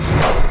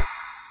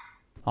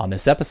On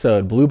this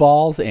episode, blue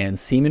balls and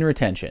semen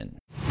retention.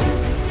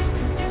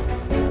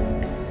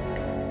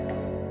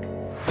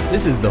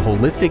 This is the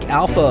Holistic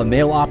Alpha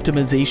Male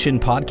Optimization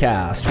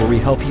Podcast, where we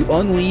help you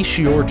unleash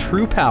your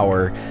true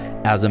power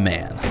as a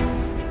man.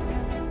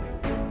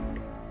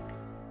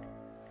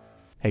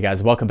 Hey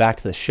guys, welcome back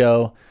to the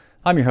show.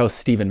 I'm your host,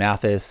 Stephen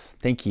Mathis.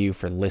 Thank you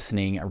for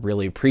listening. I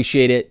really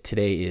appreciate it.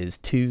 Today is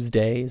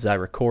Tuesday as I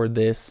record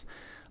this.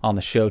 On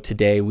the show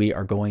today, we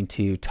are going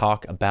to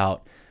talk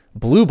about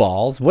blue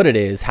balls, what it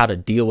is, how to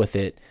deal with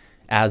it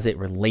as it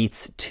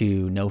relates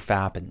to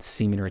NoFap and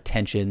semen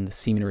retention, the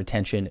semen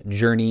retention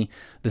journey.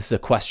 This is a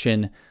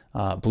question,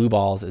 blue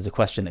balls is a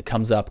question that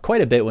comes up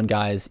quite a bit when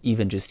guys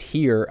even just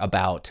hear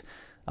about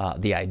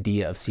the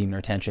idea of semen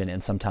retention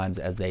and sometimes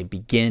as they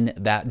begin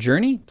that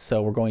journey.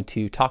 So we're going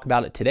to talk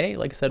about it today,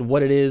 like I said,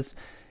 what it is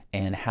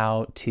and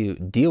how to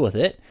deal with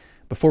it.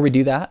 Before we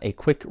do that, a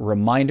quick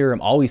reminder,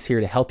 I'm always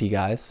here to help you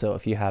guys. So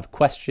if you have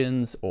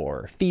questions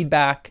or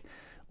feedback,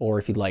 or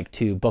if you'd like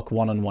to book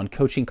one-on-one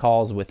coaching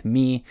calls with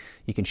me,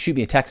 you can shoot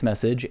me a text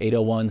message,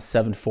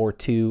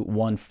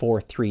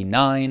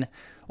 801-742-1439,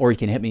 or you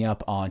can hit me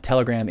up on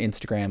Telegram,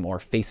 Instagram, or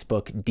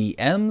Facebook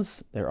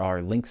DMs. There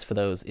are links for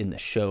those in the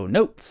show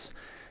notes.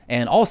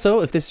 And also,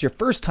 if this is your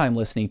first time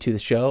listening to the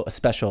show, a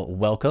special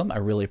welcome. I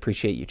really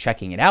appreciate you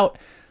checking it out.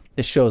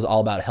 This show is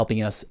all about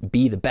helping us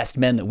be the best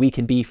men that we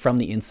can be from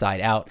the inside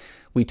out.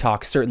 We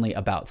talk certainly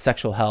about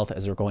sexual health,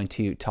 as we're going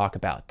to talk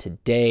about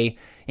today,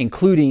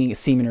 including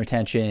semen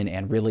retention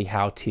and really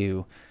how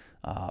to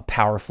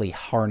powerfully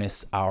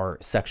harness our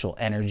sexual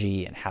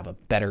energy and have a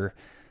better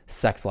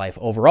sex life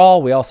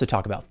overall. We also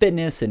talk about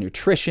fitness and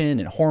nutrition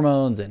and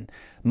hormones and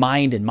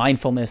mind and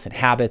mindfulness and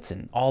habits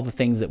and all the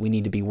things that we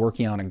need to be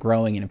working on and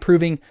growing and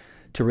improving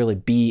to really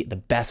be the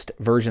best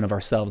version of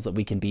ourselves that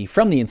we can be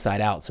from the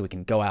inside out, so we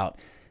can go out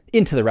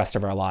into the rest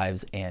of our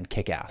lives and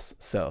kick ass.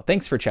 So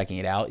thanks for checking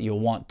it out. You'll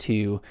want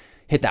to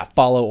hit that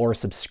follow or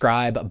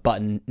subscribe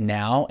button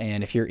now.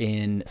 And if you're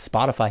in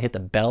Spotify, hit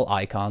the bell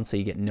icon so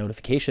you get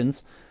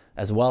notifications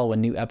as well when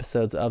new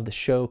episodes of the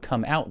show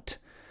come out.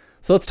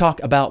 So let's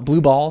talk about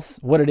blue balls,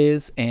 what it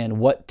is and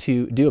what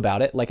to do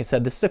about it. Like I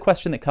said, this is a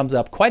question that comes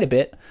up quite a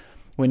bit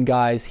when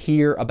guys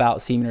hear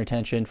about semen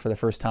retention for the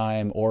first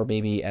time, or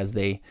maybe as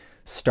they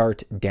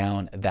start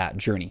down that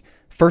journey.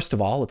 First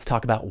of all, let's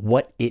talk about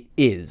what it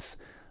is.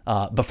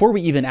 Before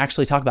we even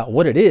actually talk about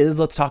what it is,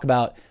 let's talk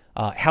about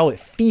how it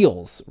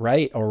feels,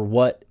 right? Or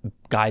what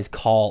guys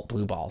call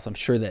blue balls. I'm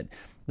sure that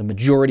the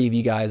majority of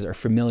you guys are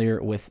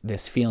familiar with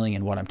this feeling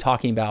and what I'm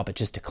talking about, but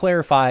just to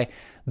clarify,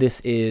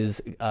 this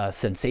is a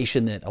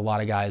sensation that a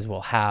lot of guys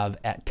will have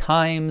at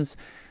times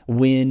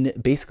when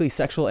basically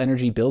sexual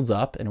energy builds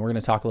up, and we're going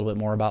to talk a little bit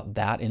more about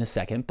that in a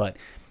second, but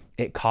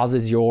it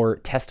causes your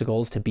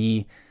testicles to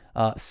be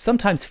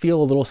sometimes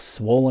feel a little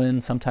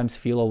swollen, sometimes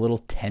feel a little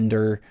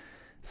tender,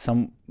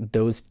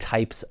 those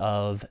types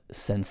of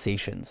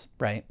sensations,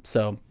 right?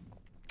 So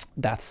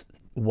that's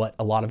what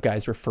a lot of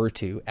guys refer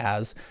to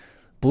as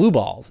blue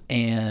balls.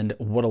 And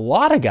what a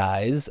lot of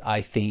guys,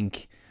 I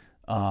think,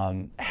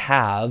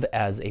 have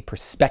as a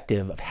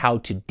perspective of how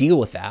to deal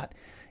with that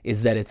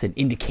is that it's an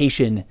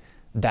indication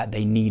that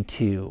they need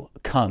to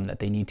come, that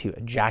they need to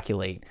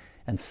ejaculate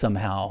and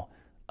somehow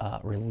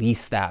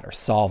release that or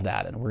solve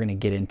that. And we're going to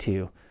get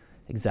into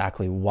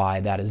exactly why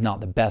that is not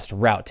the best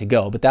route to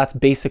go. But that's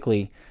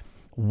basically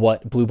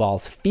what blue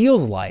balls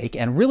feels like,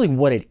 and really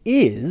what it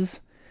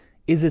is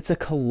it's a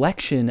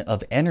collection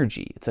of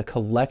energy. It's a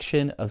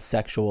collection of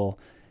sexual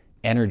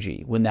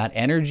energy. When that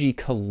energy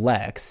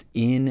collects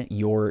in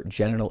your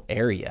genital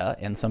area,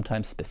 and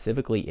sometimes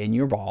specifically in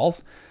your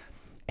balls,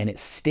 and it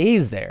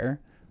stays there,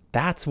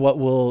 that's what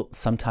will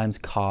sometimes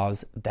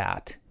cause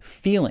that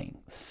feeling.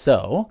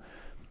 So,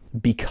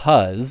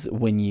 because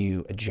when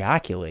you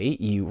ejaculate,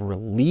 you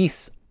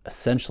release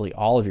essentially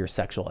all of your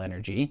sexual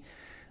energy,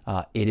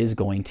 it is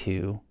going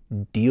to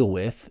deal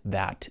with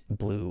that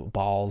blue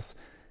balls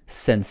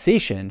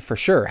sensation for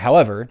sure.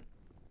 However,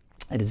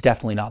 it is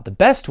definitely not the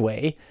best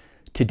way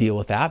to deal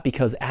with that,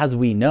 because as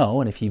we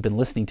know, and if you've been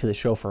listening to the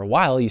show for a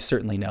while, you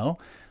certainly know,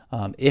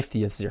 if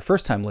this is your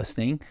first time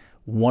listening,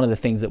 one of the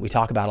things that we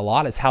talk about a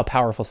lot is how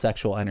powerful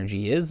sexual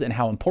energy is and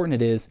how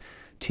important it is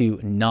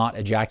to not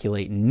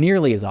ejaculate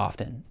nearly as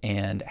often,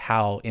 and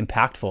how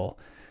impactful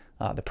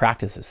the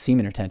practice of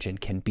semen retention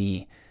can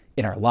be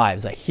in our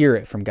lives. I hear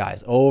it from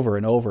guys over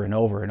and over and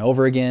over and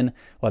over again,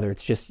 whether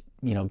it's just,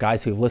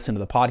 guys who've listened to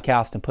the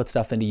podcast and put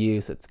stuff into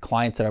use, it's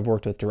clients that I've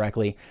worked with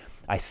directly.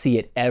 I see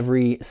it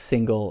every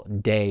single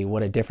day,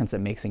 what a difference it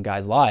makes in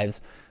guys'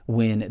 lives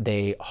when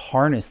they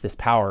harness this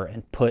power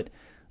and put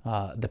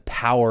the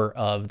power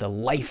of the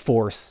life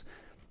force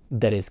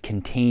that is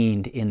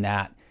contained in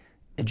that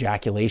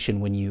ejaculation.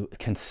 When you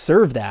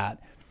conserve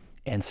that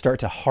and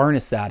start to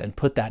harness that and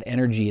put that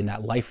energy and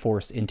that life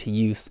force into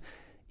use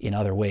in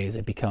other ways,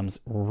 it becomes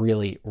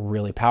really,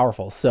 really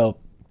powerful. So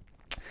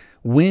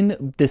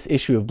when this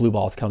issue of blue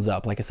balls comes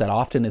up, like I said,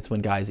 often it's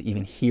when guys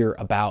even hear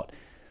about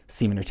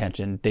semen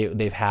retention.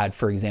 They've had,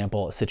 for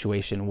example, a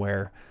situation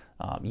where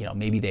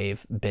Maybe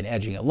they've been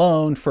edging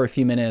alone for a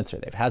few minutes, or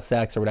they've had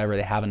sex or whatever,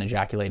 they haven't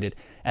ejaculated,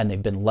 and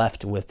they've been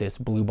left with this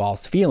blue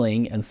balls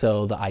feeling. And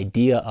so the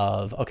idea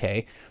of,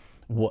 okay,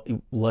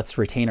 let's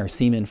retain our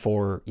semen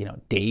for,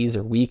 days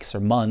or weeks or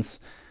months,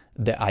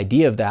 the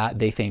idea of that,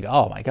 they think,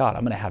 oh my God,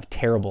 I'm going to have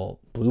terrible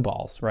blue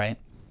balls, right?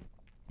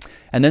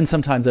 And then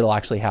sometimes it'll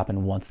actually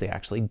happen once they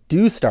actually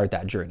do start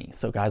that journey.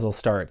 So guys will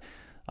start,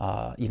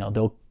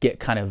 they'll get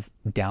kind of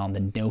down the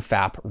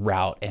NoFap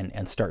route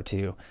and start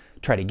to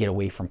try to get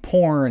away from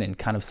porn and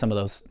kind of some of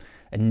those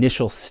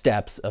initial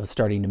steps of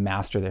starting to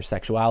master their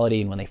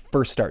sexuality. And when they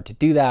first start to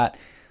do that,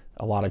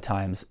 a lot of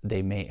times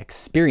they may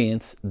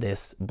experience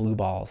this blue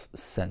balls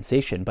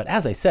sensation. But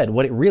as I said,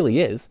 what it really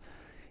is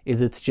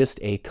it's just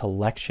a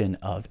collection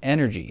of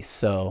energy.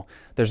 So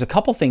there's a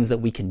couple things that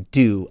we can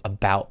do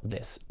about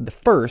this. The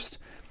first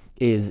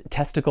is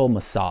testicle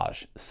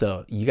massage.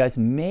 So you guys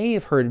may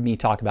have heard me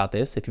talk about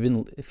this if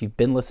you've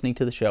been listening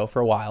to the show for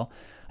a while.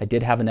 I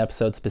did have an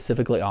episode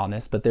specifically on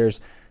this, but there's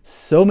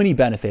so many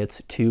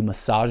benefits to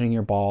massaging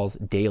your balls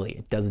daily.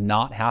 It does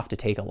not have to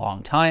take a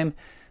long time.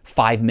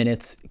 5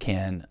 minutes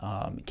can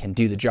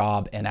do the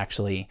job and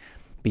actually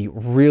be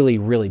really,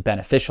 really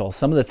beneficial.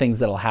 Some of the things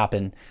that'll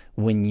happen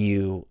when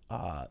you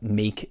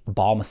make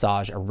ball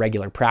massage a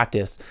regular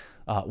practice,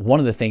 one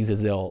of the things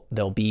is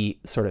they'll be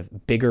sort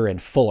of bigger and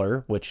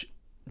fuller, which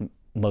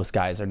most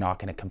guys are not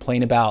going to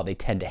complain about. They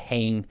tend to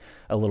hang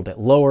a little bit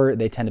lower.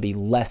 They tend to be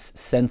less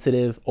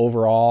sensitive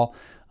overall,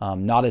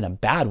 not in a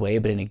bad way,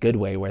 but in a good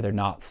way, where they're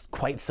not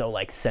quite so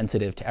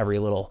sensitive to every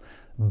little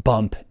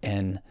bump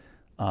and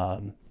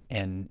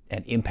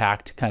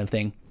impact kind of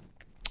thing.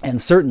 And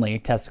certainly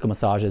testicle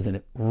massage is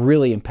a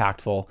really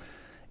impactful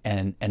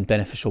and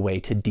beneficial way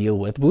to deal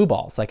with blue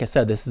balls. Like I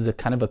said, this is a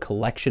kind of a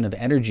collection of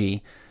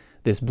energy,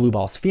 this blue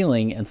balls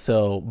feeling. And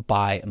so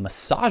by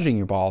massaging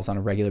your balls on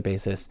a regular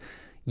basis,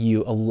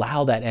 you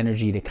allow that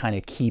energy to kind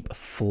of keep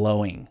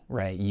flowing,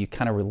 right? You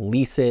kind of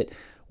release it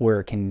where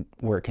it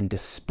can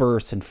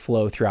disperse and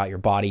flow throughout your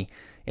body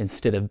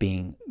instead of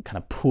being kind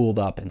of pooled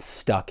up and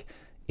stuck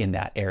in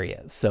that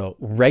area. So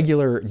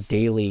regular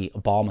daily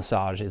ball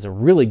massage is a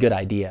really good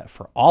idea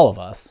for all of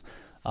us,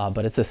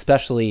 but it's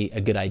especially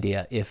a good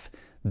idea if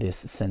this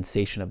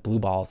sensation of blue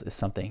balls is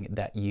something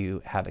that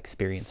you have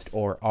experienced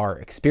or are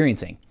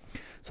experiencing.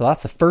 So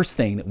that's the first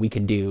thing that we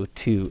can do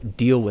to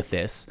deal with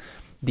this.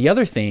 The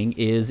other thing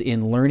is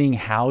in learning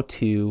how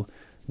to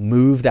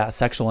move that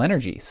sexual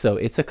energy. So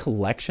it's a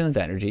collection of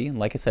energy. And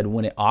like I said,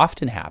 when it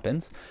often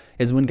happens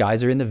is when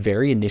guys are in the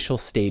very initial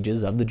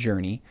stages of the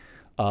journey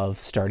of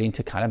starting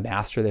to kind of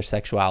master their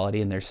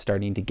sexuality, and they're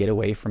starting to get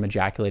away from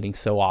ejaculating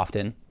so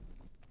often,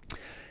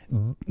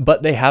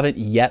 but they haven't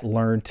yet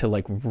learned to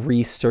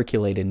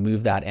recirculate and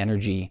move that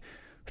energy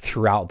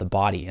throughout the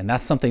body. And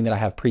that's something that I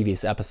have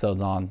previous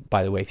episodes on,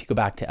 by the way. If you go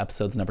back to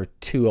episodes number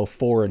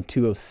 204 and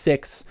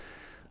 206,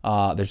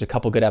 there's a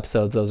couple good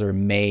episodes. Those are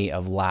May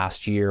of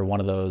last year. One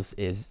of those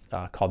is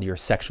called Your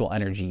Sexual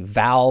Energy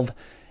Valve,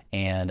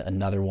 and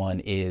another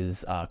one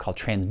is called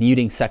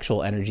Transmuting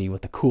Sexual Energy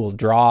with the Cool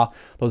Draw.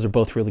 Those are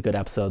both really good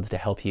episodes to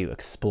help you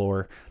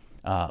explore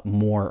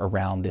more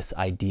around this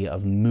idea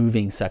of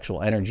moving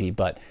sexual energy.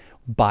 But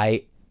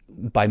by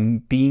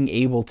being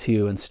able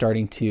to and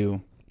starting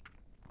to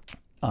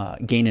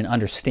gain an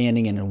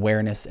understanding and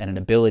awareness and an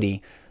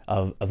ability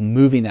of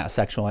moving that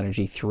sexual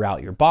energy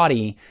throughout your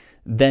body,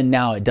 then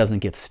now it doesn't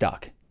get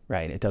stuck,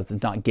 right? It's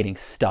not getting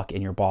stuck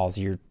in your balls.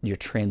 You're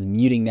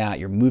transmuting that,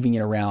 you're moving it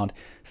around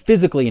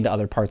physically into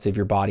other parts of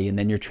your body, and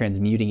then you're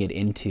transmuting it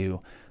into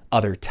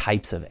other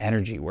types of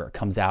energy where it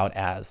comes out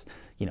as,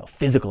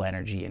 physical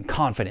energy and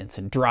confidence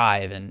and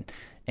drive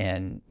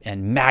and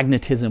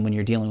magnetism when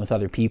you're dealing with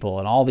other people,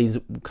 and all these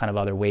kind of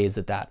other ways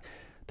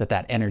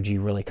that energy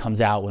really comes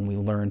out when we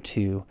learn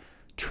to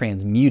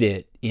transmute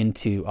it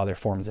into other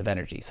forms of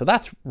energy. So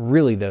that's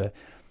really the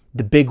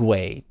big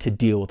way to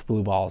deal with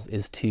blue balls,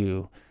 is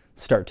to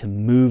start to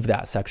move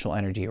that sexual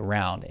energy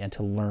around and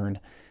to learn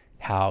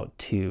how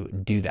to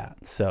do that.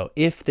 So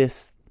if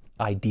this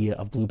idea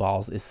of blue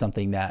balls is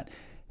something that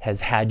has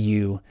had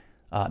you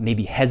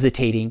maybe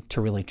hesitating to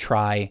really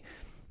try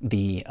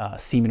the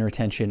semen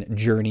retention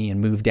journey and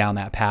move down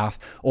that path,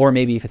 or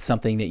maybe if it's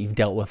something that you've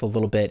dealt with a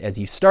little bit as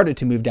you started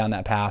to move down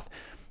that path,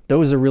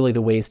 those are really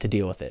the ways to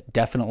deal with it.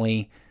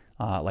 Definitely,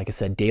 like I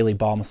said, daily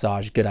ball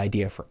massage, good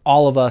idea for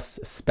all of us,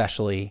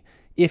 especially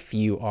if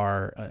you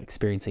are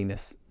experiencing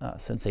this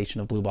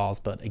sensation of blue balls.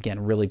 But again,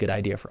 really good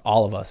idea for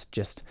all of us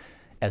just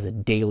as a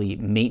daily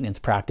maintenance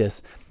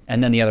practice.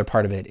 And then the other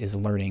part of it is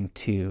learning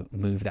to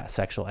move that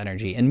sexual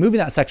energy. And moving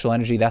that sexual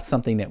energy, that's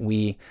something that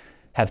we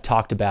have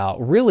talked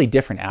about, really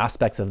different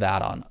aspects of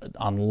that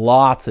on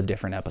lots of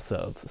different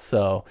episodes.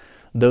 So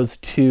those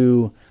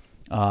two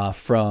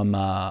from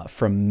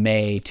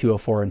May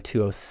 204 and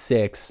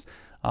 206,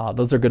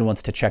 those are good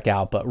ones to check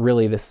out. But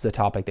really, this is a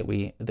topic that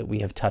we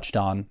have touched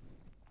on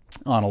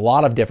a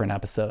lot of different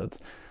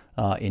episodes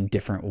in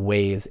different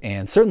ways,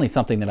 and certainly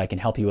something that I can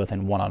help you with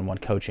in one-on-one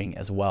coaching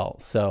as well.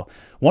 So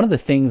one of the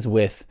things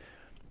with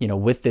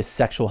this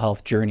sexual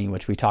health journey,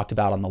 which we talked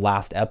about on the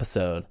last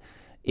episode,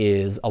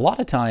 is a lot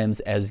of times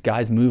as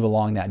guys move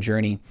along that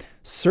journey,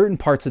 certain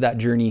parts of that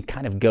journey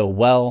kind of go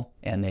well,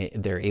 and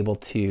they're able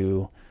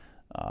to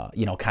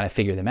kind of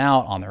figure them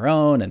out on their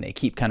own, and they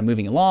keep kind of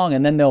moving along,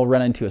 and then they'll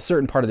run into a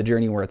certain part of the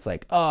journey where it's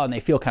like, oh, and they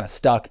feel kind of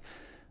stuck.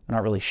 They're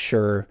not really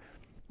sure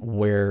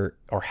where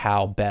or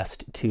how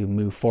best to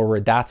move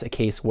forward. That's a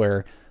case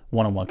where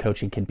one-on-one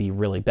coaching can be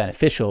really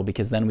beneficial,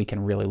 because then we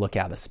can really look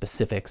at the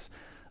specifics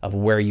of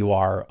where you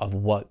are, of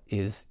what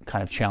is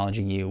kind of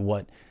challenging you,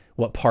 what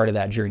part of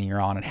that journey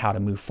you're on, and how to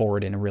move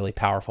forward in a really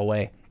powerful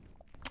way.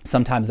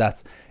 Sometimes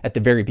that's at the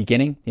very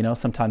beginning,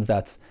 sometimes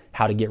that's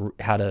how to get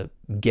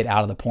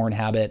out of the porn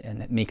habit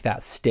and make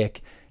that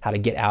stick, how to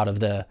get out of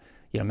the,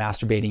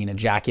 masturbating and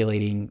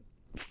ejaculating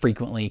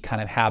frequently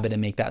kind of habit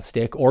and make that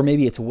stick. Or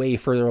maybe it's way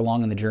further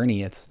along in the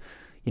journey. It's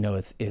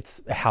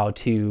how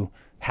to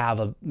have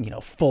a,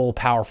 full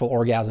powerful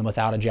orgasm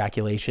without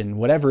ejaculation.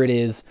 Whatever it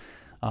is,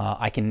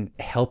 I can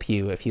help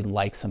you if you'd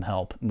like some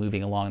help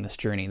moving along this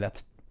journey.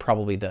 That's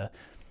probably the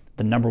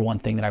number one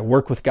thing that I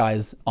work with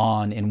guys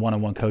on in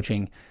one-on-one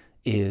coaching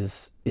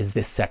is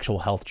this sexual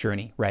health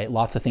journey, right?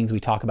 Lots of things we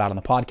talk about on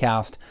the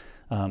podcast,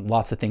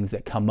 lots of things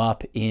that come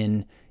up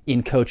in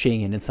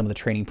coaching and in some of the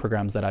training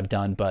programs that I've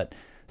done, but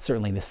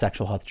certainly the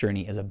sexual health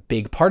journey is a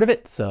big part of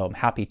it. So I'm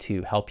happy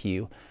to help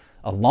you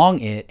along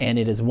it. And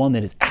it is one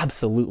that is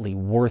absolutely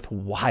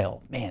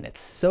worthwhile. Man,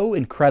 it's so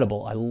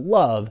incredible. I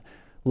love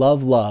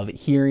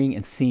hearing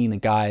and seeing the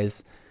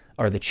guys,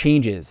 or the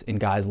changes in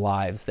guys'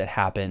 lives that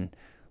happen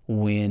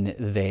when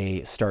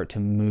they start to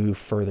move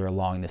further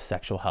along this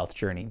sexual health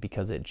journey,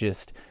 because it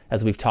just,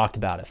 as we've talked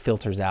about, it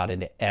filters out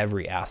into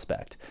every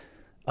aspect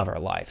of our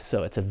life.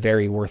 So it's a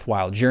very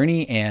worthwhile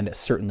journey, and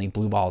certainly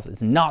blue balls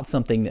is not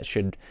something that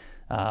should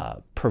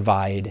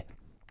provide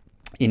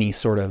any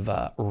sort of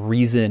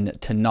reason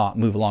to not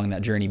move along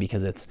that journey,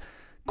 because it's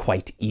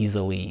quite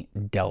easily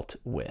dealt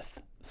with.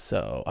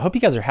 So I hope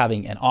you guys are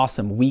having an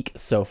awesome week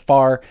so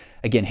far.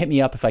 Again, hit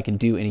me up if I can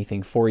do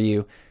anything for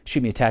you.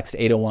 Shoot me a text,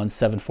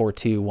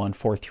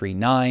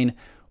 801-742-1439,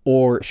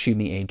 or shoot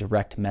me a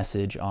direct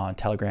message on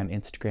Telegram,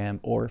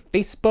 Instagram, or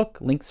Facebook.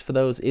 Links for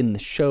those in the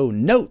show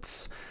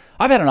notes.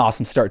 I've had an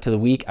awesome start to the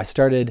week. I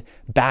started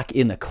back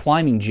in the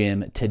climbing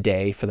gym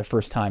today for the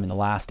first time in the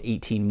last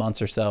 18 months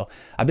or so.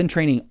 I've been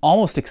training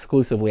almost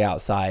exclusively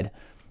outside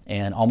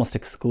and almost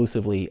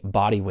exclusively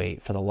body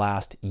weight for the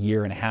last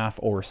year and a half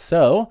or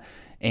so,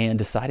 and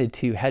decided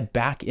to head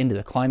back into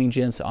the climbing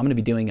gym. So I'm going to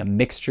be doing a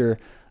mixture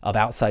of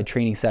outside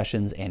training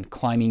sessions and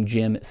climbing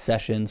gym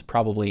sessions,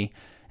 probably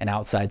an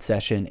outside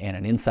session and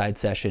an inside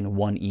session,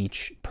 one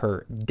each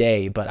per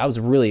day. But I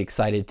was really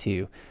excited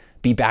to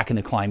be back in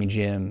the climbing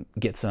gym,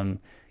 get some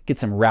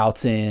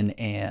routes in,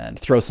 and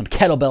throw some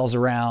kettlebells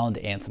around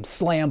and some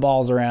slam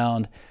balls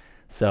around.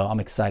 So I'm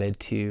excited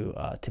to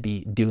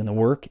be doing the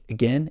work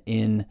again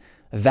in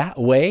that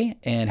way.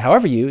 And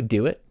however you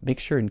do it, make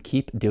sure and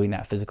keep doing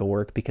that physical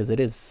work, because it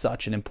is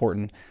such an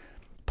important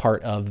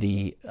part of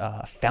the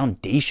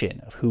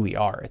foundation of who we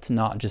are. It's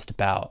not just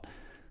about,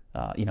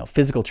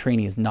 physical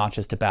training is not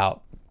just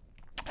about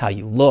how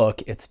you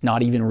look. It's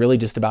not even really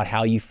just about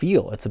how you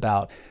feel. It's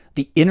about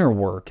the inner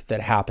work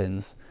that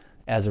happens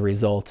as a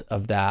result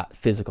of that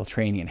physical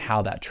training and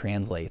how that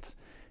translates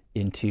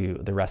into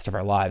the rest of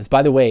our lives.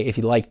 By the way, if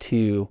you'd like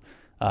to,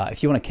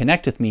 if you want to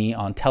connect with me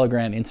on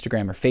Telegram,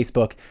 Instagram, or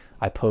Facebook,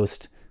 I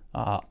post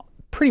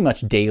pretty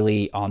much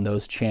daily on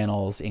those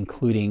channels,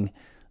 including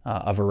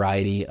a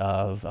variety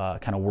of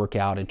kind of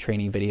workout and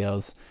training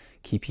videos,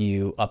 keep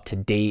you up to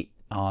date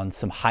on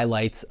some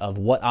highlights of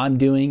what I'm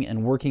doing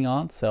and working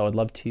on. So I'd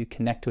love to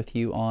connect with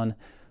you on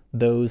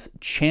those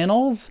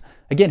channels.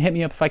 Again, hit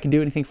me up if I can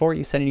do anything for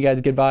you. Sending you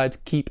guys good vibes.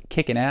 Keep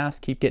kicking ass,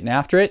 keep getting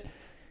after it,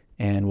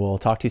 and we'll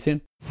talk to you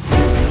soon.